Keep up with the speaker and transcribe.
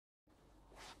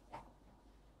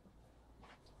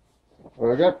There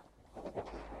we go.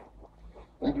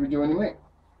 Thank you for joining me.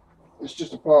 It's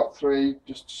just a part 3,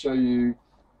 just to show you.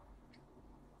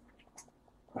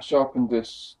 I sharpened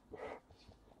this. If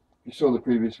you saw the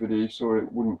previous video, you saw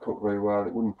it wouldn't cut very well.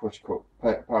 It wouldn't push cut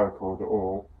paracord at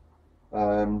all.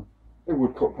 It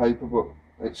would cut paper, but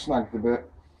it snagged a bit.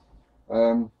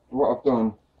 What I've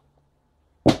done.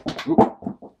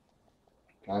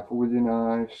 Careful with your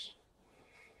knives.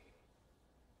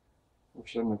 I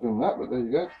shouldn't have done that, but there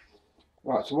you go.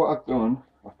 Right, so what I've done,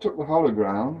 I've took the hollow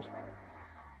ground.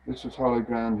 This was hollow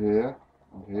ground here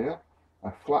and here. I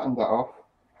flattened that off,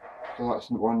 so that's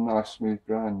one nice smooth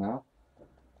grind now.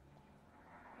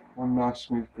 One nice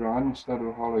smooth grind instead of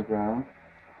a hollow ground.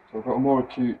 So I've got a more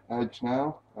acute edge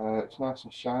now. It's nice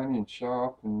and shiny and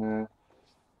sharp, and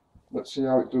let's see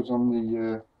how it does on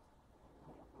the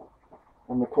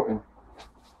cutting.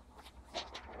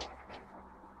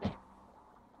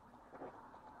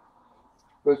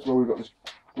 First of all, we've got this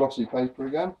glossy paper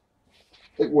again.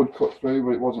 It would cut through,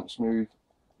 but it wasn't smooth.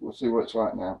 We'll see what it's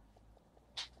like now.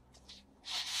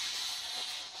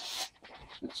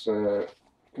 It's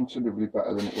considerably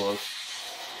better than it was,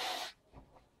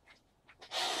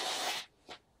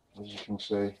 as you can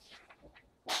see.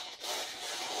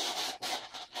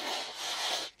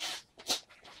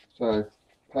 So,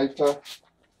 paper,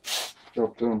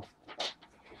 job done.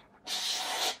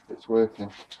 It's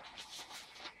working.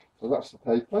 So that's the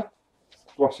paper,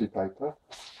 glossy paper.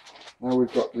 Now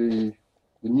we've got the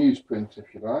newsprint,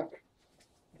 if you like.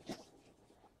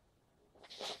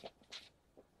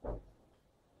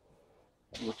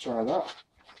 We'll try that.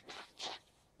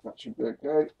 That should be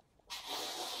okay.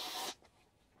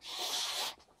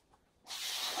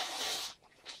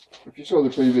 If you saw the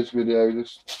previous video,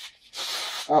 this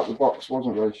out the box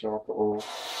wasn't very sharp at all,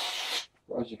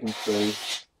 but as you can see,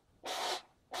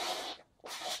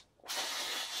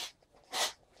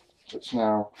 it's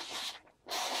now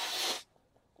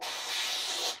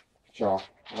sharp.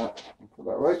 Right, put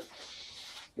that away.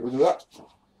 Get rid of that.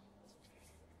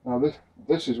 Now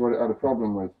this is what it had a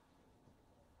problem with.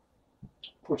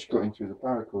 Push cutting through the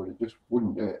paracord, it just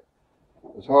wouldn't do it.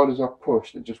 As hard as I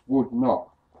pushed, it just would not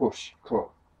push cut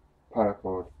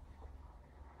paracord.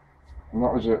 And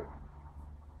that was a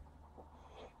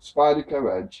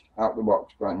Spyderco Edge out the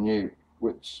box, brand new,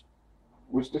 which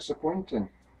was disappointing.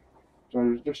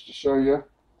 So just to show you,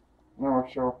 now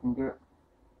I've sharpened it,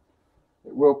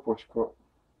 it will push cut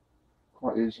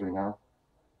quite easily now.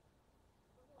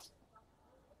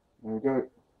 There we go.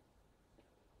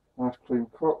 Nice clean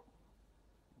cut.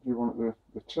 Do you want the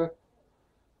tip,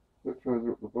 a bit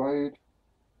further up the blade,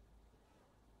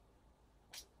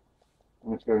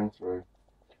 and it's going through.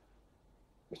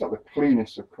 It's not the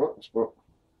cleanest of cuts, but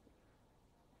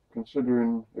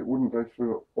considering it wouldn't go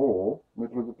through at all,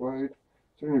 middle of the blade,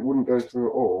 considering it wouldn't go through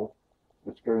at all,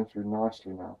 it's going through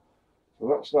nicely now. So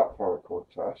that's that paracord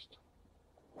test.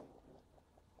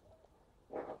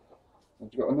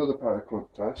 I've got another paracord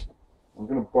test. I'm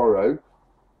going to borrow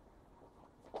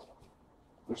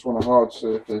this one, a hard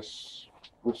surface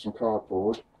with some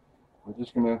cardboard. I'm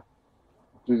just going to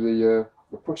do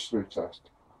the push through test.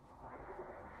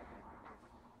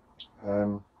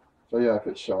 So yeah, if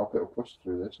it's sharp, it'll push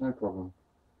through this, no problem.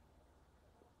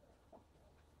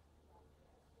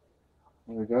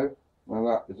 There we go. Now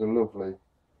that is a lovely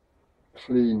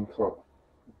clean cut.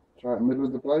 Try it in the middle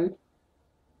of the blade.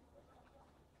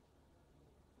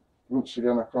 Once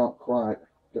again, I can't quite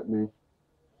get me,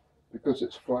 because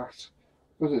it's flat,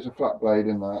 because it's a flat blade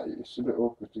in that, it's a bit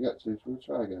awkward to get to, so we'll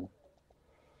try again.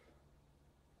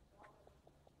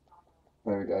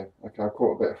 There we go. Okay, I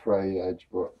caught a bit of fray edge,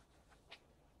 but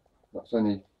that's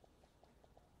only,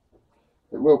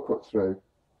 it will cut through.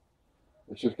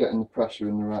 It's just getting the pressure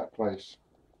in the right place.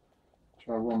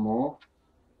 Try one more.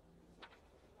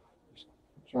 Just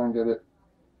try and get it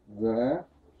there,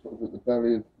 sort of at the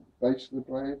belly, base of the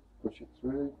blade. Push it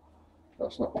through.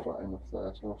 That's not flat enough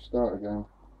there, so I'll start again.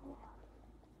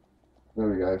 There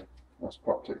we go. That's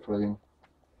popped it clean.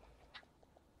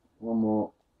 One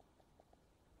more.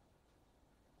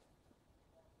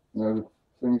 No, the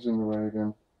thing's in the way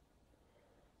again.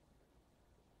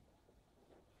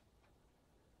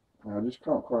 I just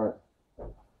can't quite,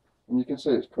 and you can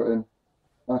see it's cutting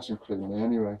nice and cleanly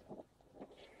anyway.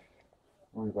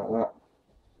 Worry about that.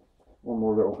 One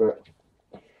more little bit.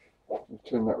 We'll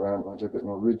turn that round, might be a bit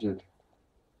more rigid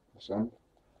this end.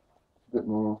 A bit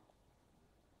more.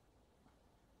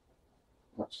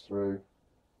 That's through.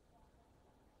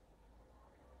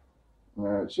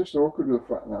 No, it's just awkward with a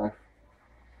flat knife,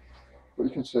 but you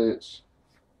can see it's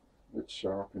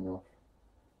sharp enough.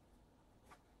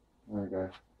 There we go.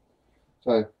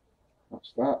 So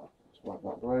that's that. Let's wipe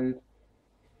that blade.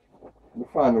 the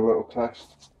final little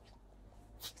test.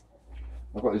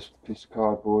 I've got this piece of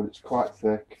cardboard, it's quite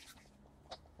thick.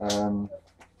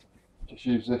 Just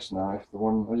use this knife, the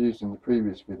one I used in the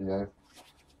previous video,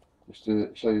 just to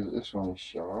show you that this one is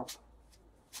sharp.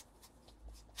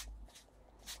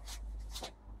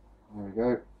 There we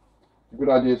go. A good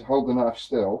idea to hold the knife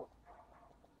still.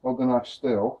 Hold the knife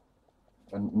still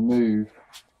and move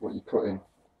what you're cutting,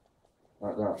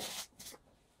 like that.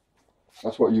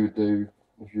 That's what you would do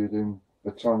if you were doing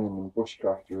batoning and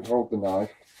bushcraft. You would hold the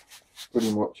knife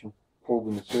pretty much and pull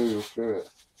the material through it.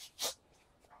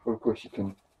 But of course you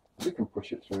can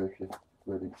push it through if you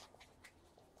really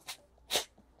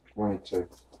wanted to.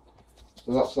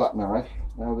 So that's that knife.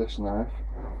 Now this knife.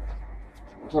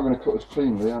 It's not going to cut as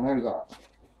cleanly, I know that,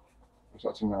 because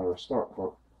that's a narrow stock,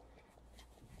 but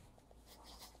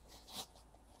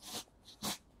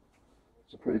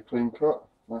it's a pretty clean cut,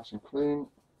 nice and clean.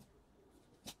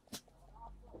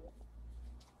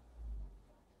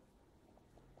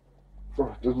 Oh,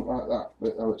 it doesn't like that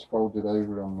bit how it's folded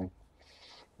over on me.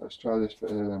 Let's try this bit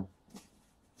here then.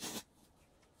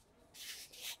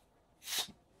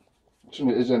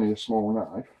 It is only a small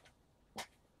knife.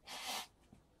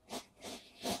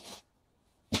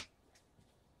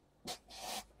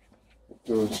 It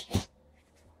does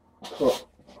cut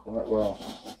quite well.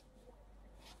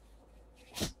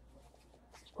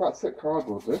 It's quite thick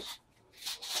cardboard, this.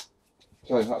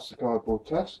 So that's the cardboard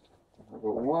test. I've got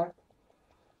a wipe.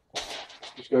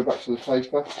 Just go back to the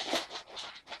paper.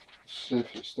 See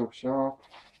if it's still sharp.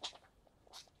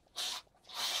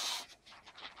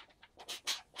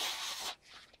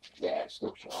 Yeah, it's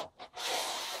still sharp,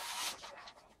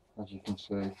 as you can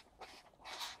see.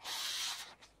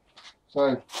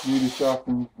 So, newly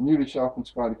sharpened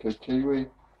Spyderco Kiwi.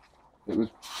 It was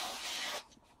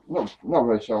not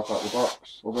very sharp out of the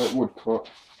box, although it would cut.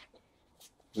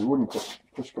 It wouldn't cut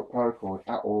push cut paracord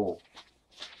at all.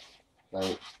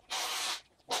 So,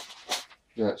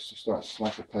 yeah, it's just like a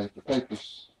snap of paper. The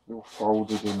paper's all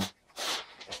folded and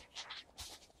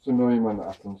it's annoying when that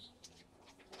happens.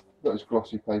 Got this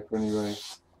glossy paper anyway,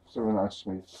 still a nice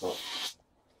smooth cut.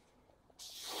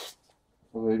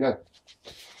 Well, there you go.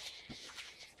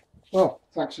 Well,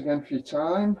 thanks again for your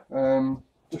time.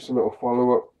 Just a little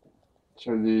follow up.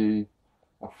 Show a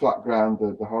flat ground,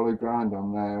 the hollow ground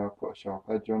on there. I put a sharp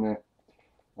edge on it.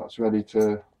 That's ready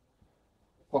to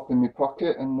pop in my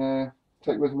pocket and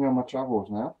take with me on my travels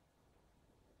now.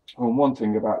 And one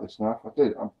thing about this knife,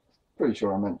 I'm pretty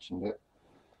sure I mentioned it,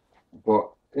 but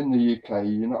in the UK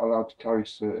you're not allowed to carry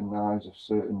certain knives of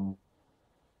certain,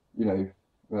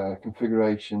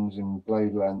 configurations and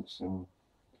blade lengths, and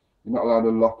you're not allowed a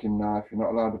locking knife, you're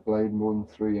not allowed a blade more than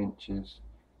 3 inches.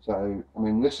 So, I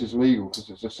mean, this is legal because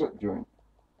it's a slip joint,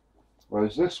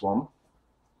 whereas this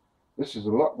is a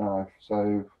lock knife,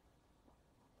 so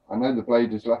I know the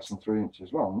blade is less than 3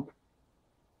 inches long.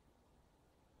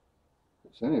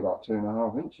 It's only about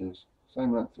 2.5 inches,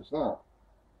 same length as that,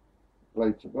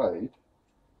 blade to blade.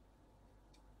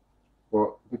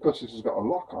 But because this has got a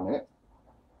lock on it,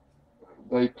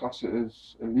 they class it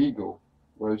as illegal,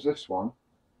 whereas this one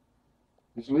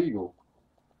is legal.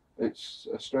 It's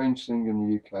a strange thing in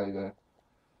the UK. They're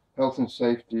health and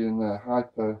safety, and they're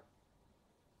hyper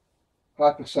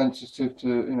sensitive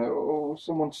to, oh,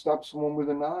 someone stabbed someone with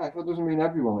a knife. That doesn't mean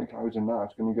everyone that carries a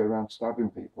knife is going to go around stabbing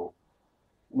people.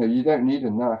 You don't need a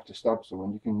knife to stab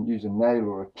someone. You can use a nail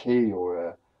or a key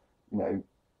or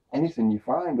anything you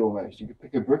find almost. You could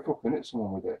pick a brick up and hit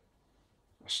someone with it.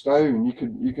 A stone. You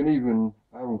can even,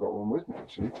 I haven't got one with me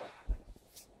actually.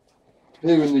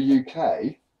 Here in the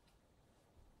UK,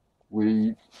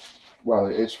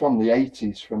 it's from the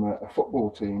 80s, from a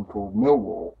football team called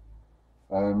Millwall.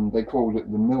 They called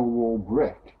it the Millwall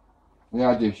brick. And the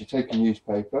idea is you take a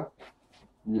newspaper,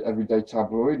 your everyday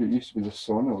tabloid, it used to be the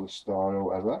Sun or the Star or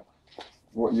whatever.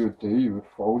 What you would do, you would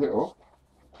fold it up,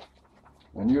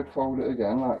 and you would fold it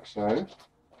again like so.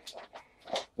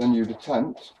 Then you'd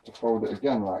attempt to fold it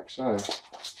again like so.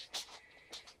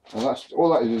 And that's all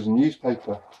that is a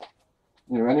newspaper.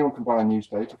 Anyone can buy a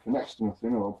newspaper for next to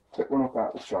nothing, or pick one up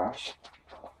out of the trash.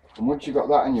 And once you've got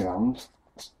that in your hand,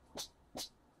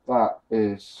 that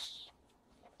is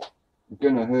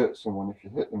going to hurt someone if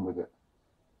you hit them with it.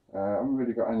 I haven't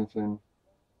really got anything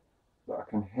that I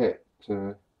can hit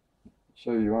to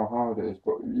show you how hard it is,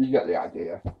 but you get the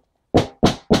idea.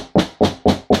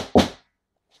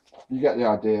 You get the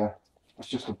idea. It's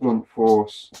just a blunt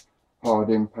force, hard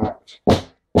impact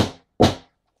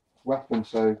weapon,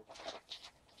 so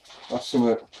that's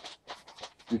something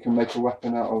you can make a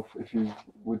weapon out of if you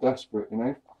were desperate,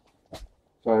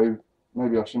 So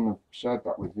maybe I shouldn't have shared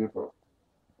that with you, but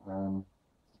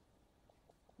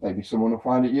maybe someone will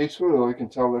find it useful, or you can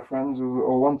tell their friends,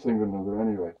 or one thing or another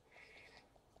anyway.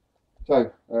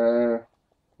 So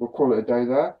we'll call it a day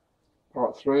there.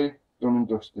 Part 3 done and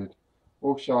dusted,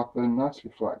 all sharpened,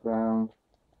 nicely flat ground,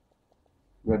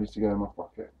 ready to go in my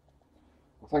pocket.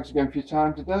 Well, thanks again for your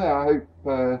time today. I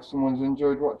hope someone's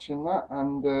enjoyed watching that,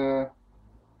 and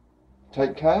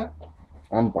take care,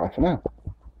 and bye for now.